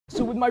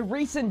So with my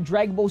recent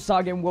Dragon Ball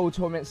Saga and World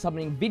Tournament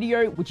summoning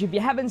video, which if you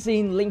haven't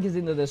seen, link is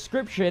in the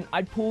description,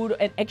 I pulled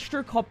an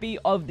extra copy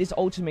of this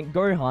Ultimate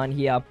Gohan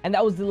here, and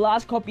that was the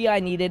last copy I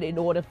needed in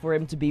order for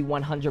him to be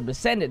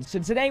 100%ed. So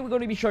today we're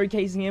going to be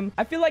showcasing him.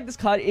 I feel like this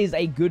card is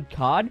a good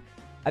card.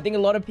 I think a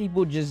lot of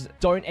people just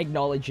don't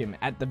acknowledge him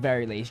at the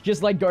very least,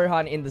 just like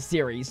Gohan in the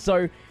series.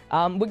 So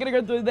we're going to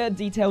go through the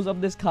details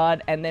of this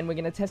card, and then we're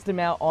going to test him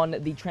out on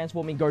the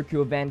Transforming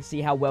Goku event, see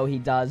how well he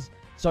does.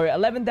 So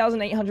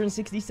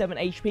 11,867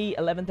 HP,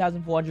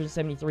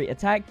 11,473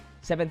 attack,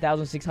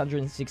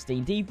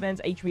 7,616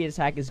 defense. HP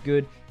attack is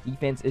good,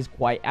 defense is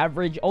quite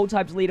average. All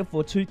types leader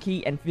for 2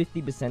 key and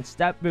 50%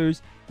 stat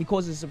boost. He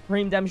causes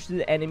supreme damage to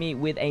the enemy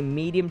with a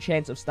medium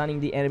chance of stunning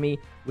the enemy,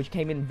 which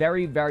came in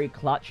very, very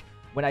clutch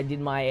when I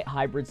did my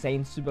Hybrid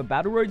Saiyan Super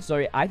Battle Road.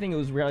 So I think it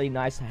was really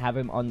nice to have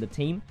him on the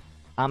team.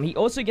 He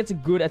also gets a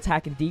good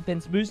attack and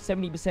defense boost,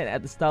 70%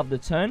 at the start of the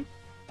turn.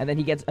 And then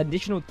he gets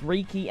additional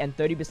 3 key and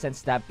 30%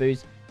 stat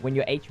boost when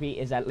your HP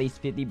is at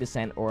least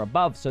 50% or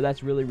above. So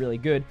that's really, really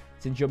good,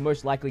 since you're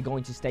most likely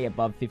going to stay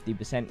above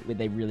 50%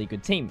 with a really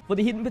good team. For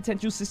the hidden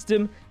potential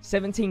system,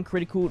 17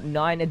 critical,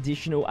 9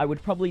 additional. I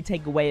would probably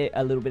take away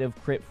a little bit of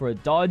crit for a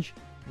dodge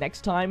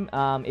next time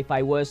if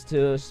I was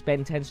to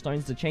spend 10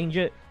 stones to change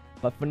it.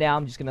 But for now,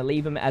 I'm just going to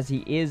leave him as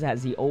he is,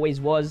 as he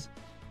always was.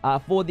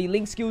 For the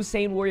Link skills,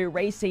 Saiyan Warrior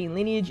Race, Saiyan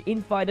Lineage,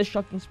 Infighter,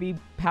 Shocking Speed,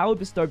 Power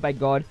Bestowed by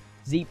God,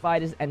 Z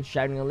Fighters, and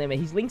Shattering the Limit.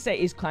 His link set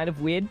is kind of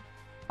weird.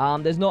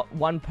 There's not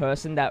one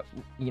person that,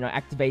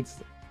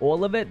 activates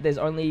all of it. There's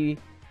only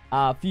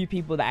a few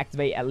people that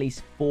activate at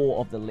least 4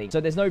 of the links. So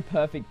there's no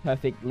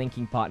perfect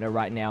linking partner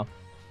right now.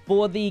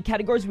 For the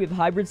categories with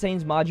Hybrid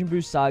Saiyans, Majin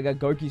Buu Saga,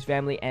 Goku's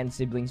Family, and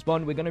Siblings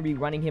Bond, we're going to be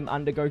running him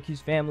under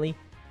Goku's Family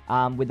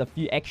with a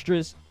few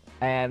extras.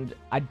 And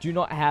I do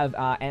not have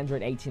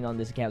Android 18 on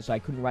this account, so I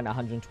couldn't run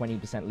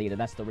 120% leader.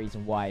 That's the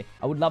reason why.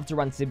 I would love to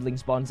run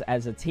Siblings Bonds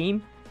as a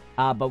team.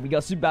 But we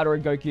got Super Battle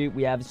Road Goku.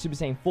 We have Super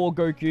Saiyan 4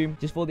 Goku,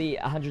 just for the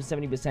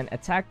 170%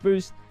 attack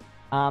boost.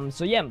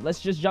 So yeah, let's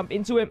just jump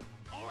into it.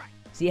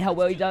 See how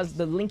well he does.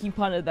 The linking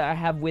partner that I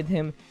have with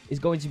him is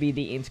going to be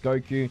the Int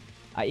Goku.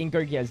 Int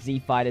Goku has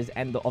Z Fighters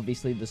and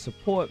obviously the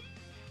support.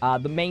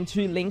 The main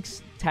 2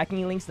 links,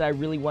 attacking links that I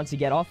really want to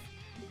get off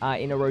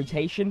in a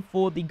rotation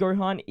for the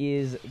Gohan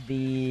is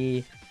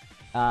the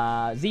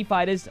Z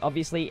Fighters,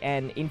 obviously,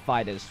 and Int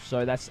Fighters.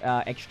 So that's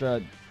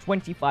extra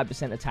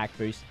 25% attack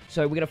boost.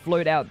 So we're going to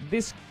float out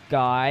this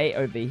guy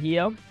over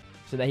here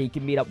so that he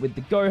can meet up with the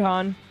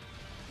Gohan.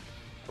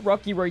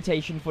 Rocky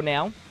rotation for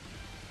now,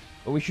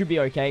 but we should be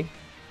okay.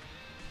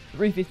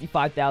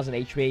 355,000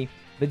 HP.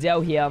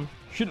 Videl here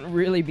shouldn't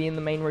really be in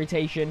the main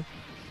rotation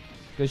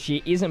because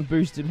she isn't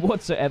boosted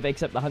whatsoever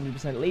except the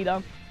 100%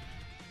 leader.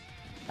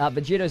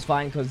 Vegeto's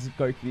fine because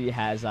Goku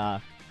has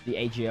the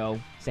AGL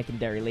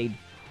secondary lead.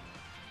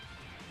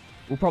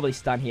 We'll probably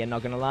stun here,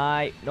 not gonna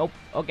lie. Nope,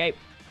 okay.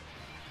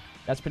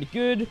 That's pretty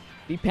good.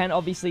 V-Pan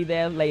obviously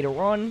there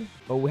later on,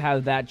 but we'll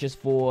have that just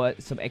for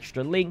some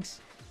extra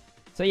links.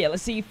 So yeah,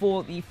 let's see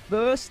for the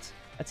first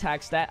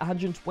attack stat,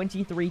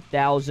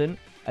 123,000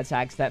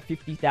 attack stat,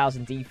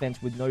 50,000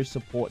 defense with no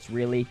supports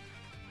really.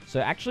 So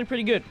actually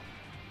pretty good.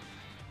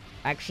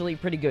 Actually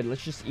pretty good.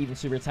 Let's just even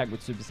super attack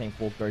with Super Saiyan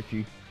 4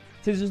 Goku.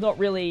 Since there's not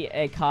really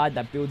a card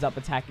that builds up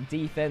attack and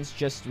defense,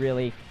 just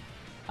really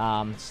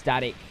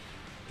static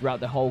throughout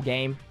the whole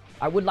game.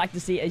 I would like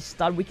to see a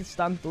stun. We can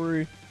stun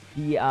through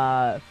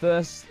the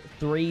first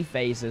 3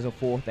 phases or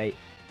 4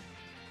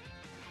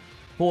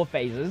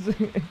 phases.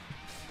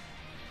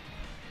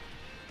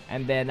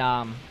 And then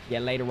yeah,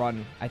 later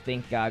on I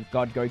think God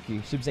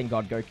Goku, Super Saiyan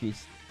God Goku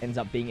ends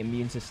up being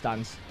immune to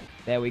stuns.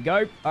 There we go.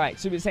 All right,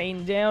 Super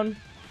Saiyan down.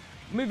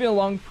 Moving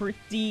along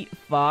pretty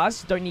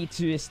fast. Don't need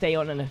to stay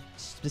on a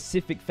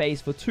specific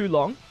phase for too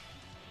long.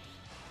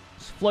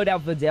 Just float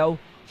out Videl.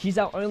 She's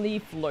our only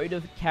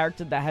floater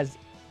character that has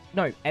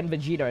and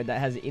Vegito that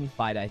has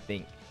Infighter, I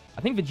think.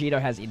 I think Vegito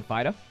has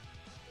Infighter.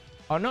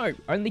 Oh no,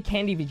 only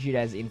Candy Vegeta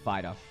has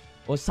Infighter.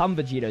 Or some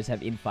Vegetos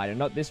have Infighter,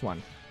 not this one.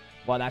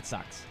 Well, that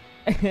sucks.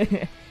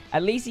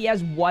 At least he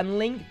has one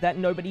link that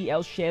nobody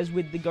else shares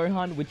with the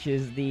Gohan, which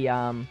is the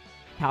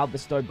Power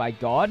Bestowed by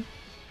God.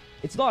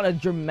 It's not a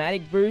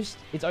dramatic boost.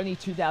 It's only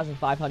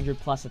 2,500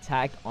 plus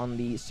attack on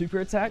the super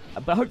attack.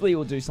 But hopefully it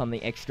will do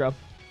something extra.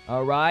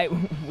 Alright,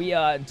 we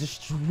are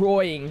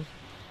destroying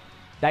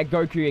that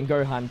Goku and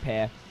Gohan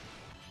pair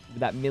with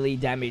that melee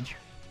damage.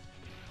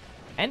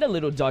 And a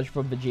little dodge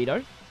from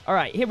Vegito.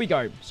 Alright, here we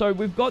go. So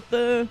we've got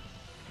the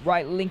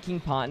right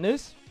linking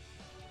partners.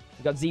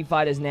 We've got Z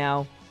Fighters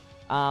now.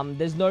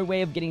 There's no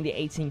way of getting the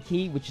 18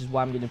 key, which is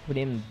why I'm going to put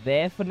him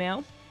there for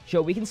now.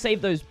 Sure, we can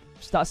save those,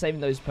 start saving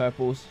those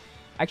purples.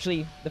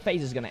 Actually, the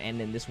phase is going to end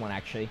in this one,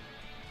 actually.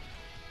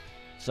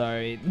 So,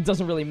 it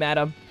doesn't really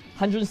matter.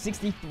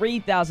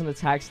 163,000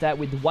 attack stat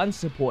with 1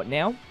 support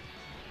now.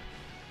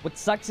 What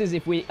sucks is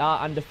if we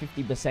are under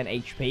 50%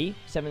 HP,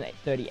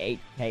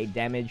 738k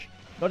damage.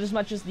 Not as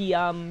much as the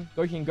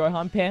Goku and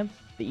Gohan pair,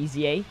 the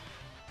Easy A.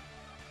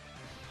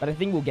 But I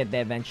think we'll get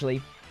there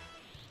eventually.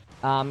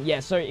 Yeah,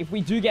 so if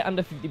we do get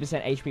under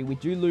 50% HP, we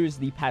do lose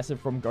the passive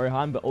from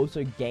Gohan, but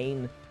also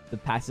gain the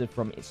passive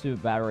from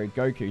Super Battle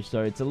Goku.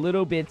 So it's a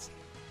little bit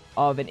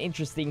of an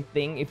interesting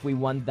thing if we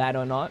want that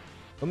or not.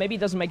 Or maybe it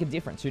doesn't make a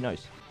difference. Who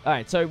knows?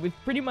 Alright, so we've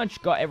pretty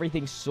much got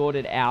everything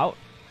sorted out.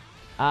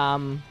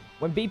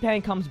 When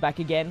B-Pan comes back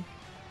again,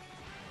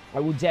 I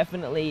will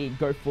definitely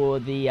go for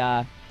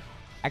the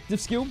active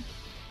skill.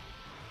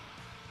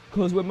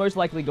 Because we're most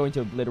likely going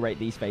to obliterate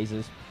these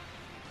phases.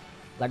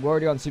 Like, we're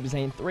already on Super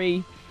Saiyan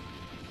 3.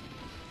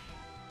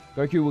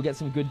 Goku will get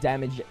some good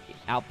damage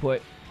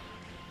output.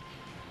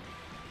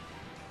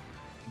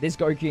 This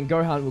Goku and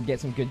Gohan will get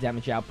some good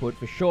damage output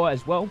for sure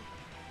as well.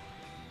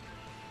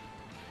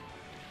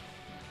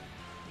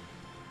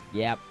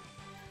 Yep.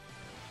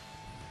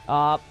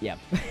 Yep.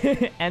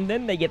 And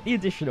then they get the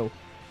additional.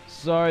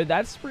 So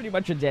that's pretty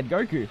much a dead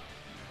Goku.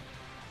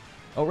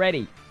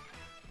 Already.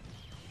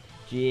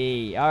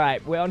 Gee.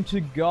 Alright, we're on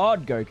to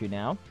God Goku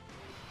now.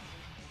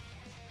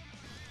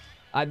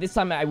 This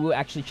time I will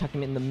actually chuck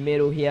him in the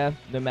middle here,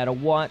 no matter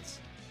what.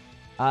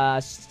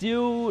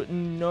 Still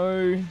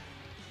no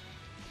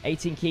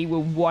 18 key. We're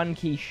 1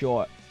 key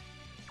short.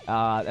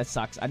 That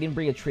sucks. I didn't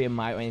bring a Tree of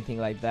Might or anything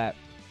like that.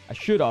 I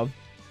should have.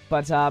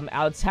 But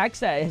our attack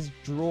stat has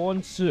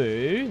drawn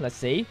to, let's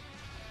see,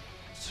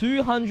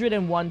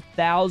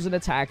 201,000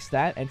 attack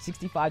stat and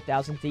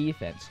 65,000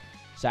 defense.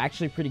 So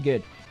actually pretty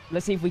good.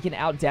 Let's see if we can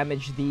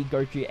out-damage the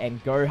Goku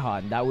and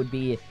Gohan. That would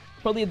be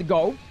probably the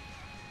goal.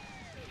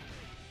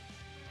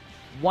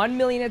 1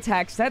 million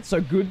attack stat, so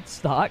good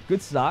start,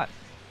 good start.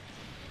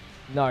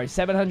 No,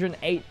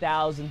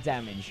 708,000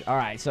 damage.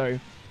 Alright, so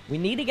we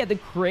need to get the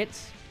crit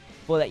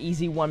for the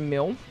easy 1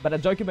 mil, but a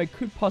Dokkan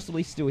could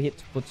possibly still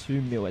hit for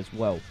 2 mil as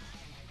well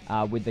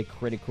with the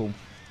critical.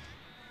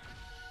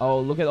 Oh,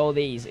 look at all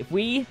these. If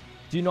we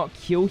do not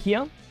kill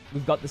here,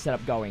 we've got the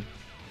setup going.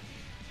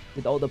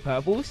 With all the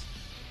purples.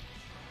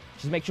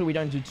 Just make sure we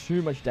don't do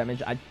too much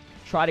damage. I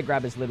try to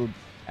grab as little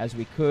as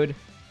we could.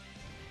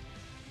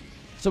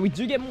 So we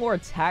do get more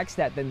attack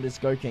stat than this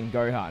Goku and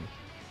Gohan.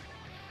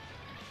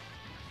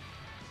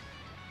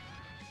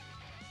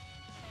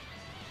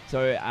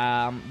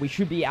 So, we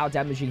should be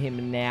out-damaging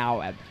him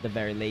now at the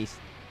very least.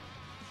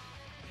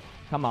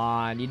 Come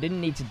on, you didn't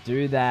need to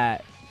do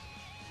that.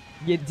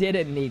 You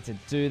didn't need to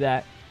do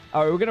that.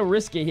 Alright, we're gonna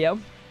risk it here.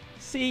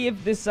 See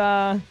if this,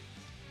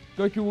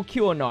 Goku will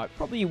kill or not.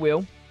 Probably he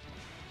will.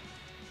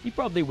 He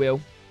probably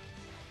will.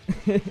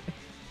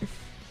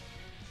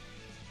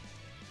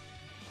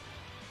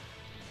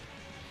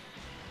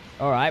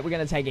 Alright, we're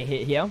gonna take a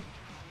hit here.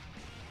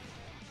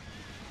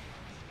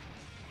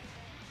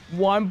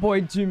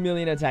 1.2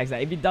 million attacks.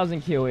 If he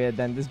doesn't kill here,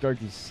 then this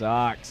Goku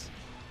sucks.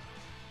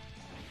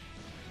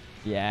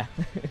 Yeah.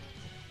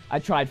 I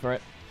tried for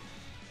it.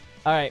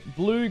 Alright,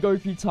 blue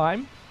Goku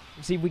time.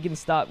 Let's see if we can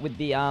start with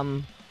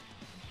the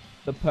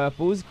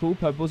purples. Cool,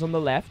 purples on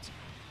the left.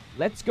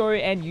 Let's go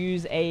and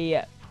use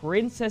a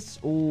princess.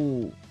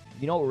 Ooh,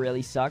 you know what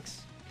really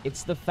sucks?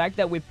 It's the fact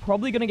that we're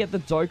probably going to get the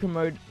Dokkan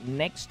mode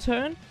next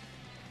turn.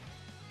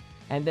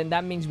 And then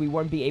that means we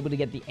won't be able to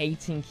get the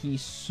 18 key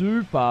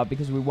super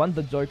because we want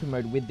the Dokkan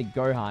mode with the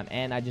Gohan.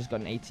 And I just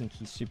got an 18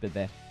 key super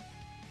there.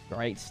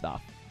 Great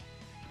stuff.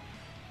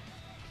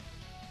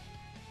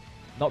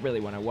 Not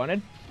really what I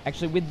wanted.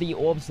 Actually, with the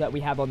orbs that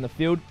we have on the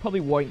field, probably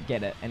won't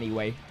get it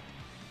anyway.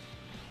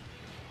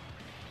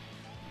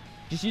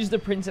 Just use the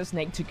Princess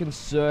Snake to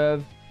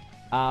conserve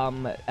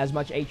as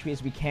much HP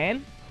as we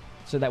can.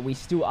 So that we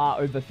still are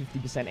over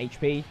 50%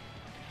 HP.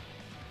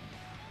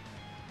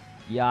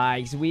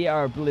 Yikes, we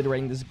are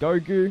obliterating this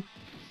Goku. Of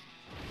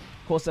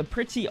course, a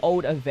pretty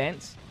old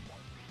event.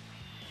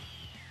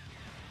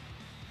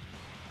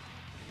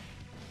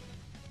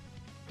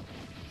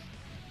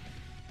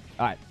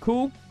 Alright,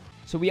 cool.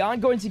 So we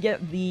aren't going to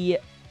get the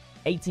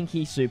 18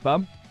 key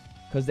super,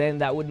 because then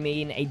that would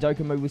mean a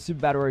Dokkan mode with Super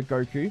Battle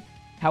Goku.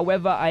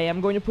 However, I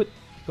am going to put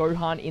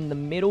Gohan in the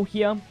middle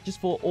here, just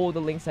for all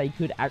the links that he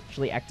could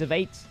actually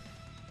activate.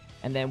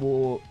 And then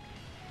we'll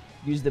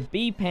use the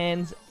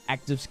B-Pan's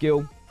active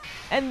skill.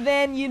 And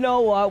then, you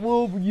know what,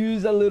 we'll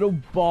use a little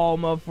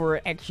Bomber for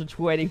an extra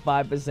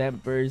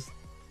 25% boost.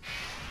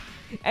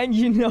 And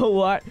you know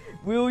what,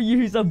 we'll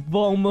use a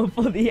Bomber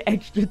for the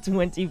extra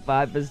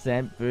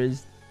 25%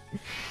 boost.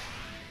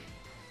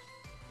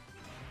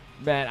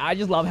 Man, I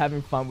just love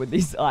having fun with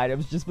these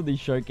items just for these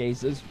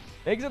showcases.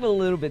 Makes it a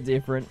little bit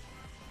different.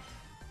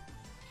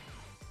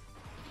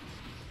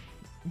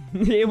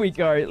 Here we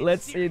go.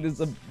 Let's see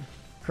this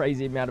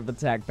crazy amount of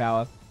attack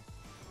power.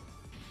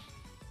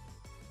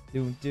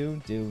 Do.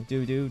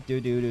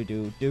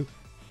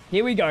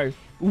 Here we go.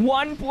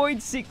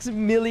 1.6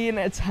 million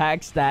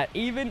attack stat.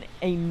 Even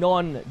a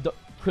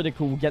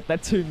non-critical will get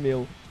that 2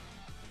 mil.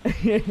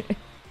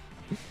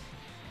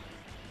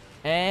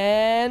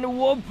 And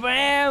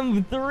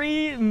whoop-bam!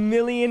 3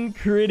 million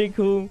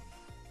critical.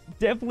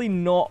 Definitely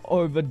not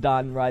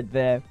overdone right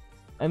there.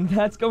 And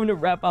that's going to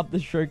wrap up the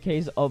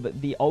showcase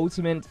of the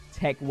Ultimate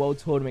TEQ World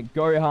Tournament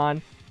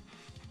Gohan.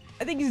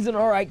 I think he's an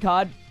alright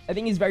card. I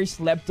think he's very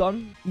slept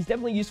on. He's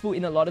definitely useful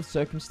in a lot of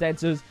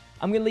circumstances.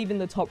 I'm going to leave in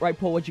the top right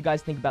poll what you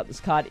guys think about this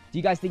card. Do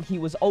you guys think he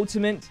was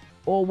ultimate?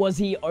 Or was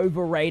he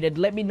overrated?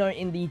 Let me know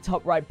in the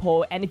top right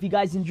poll. And if you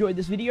guys enjoyed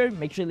this video,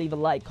 make sure to leave a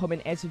like,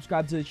 comment, and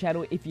subscribe to the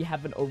channel if you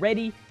haven't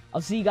already.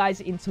 I'll see you guys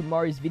in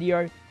tomorrow's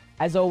video.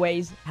 As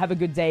always, have a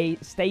good day.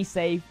 Stay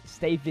safe.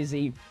 Stay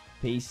fizzy.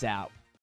 Peace out.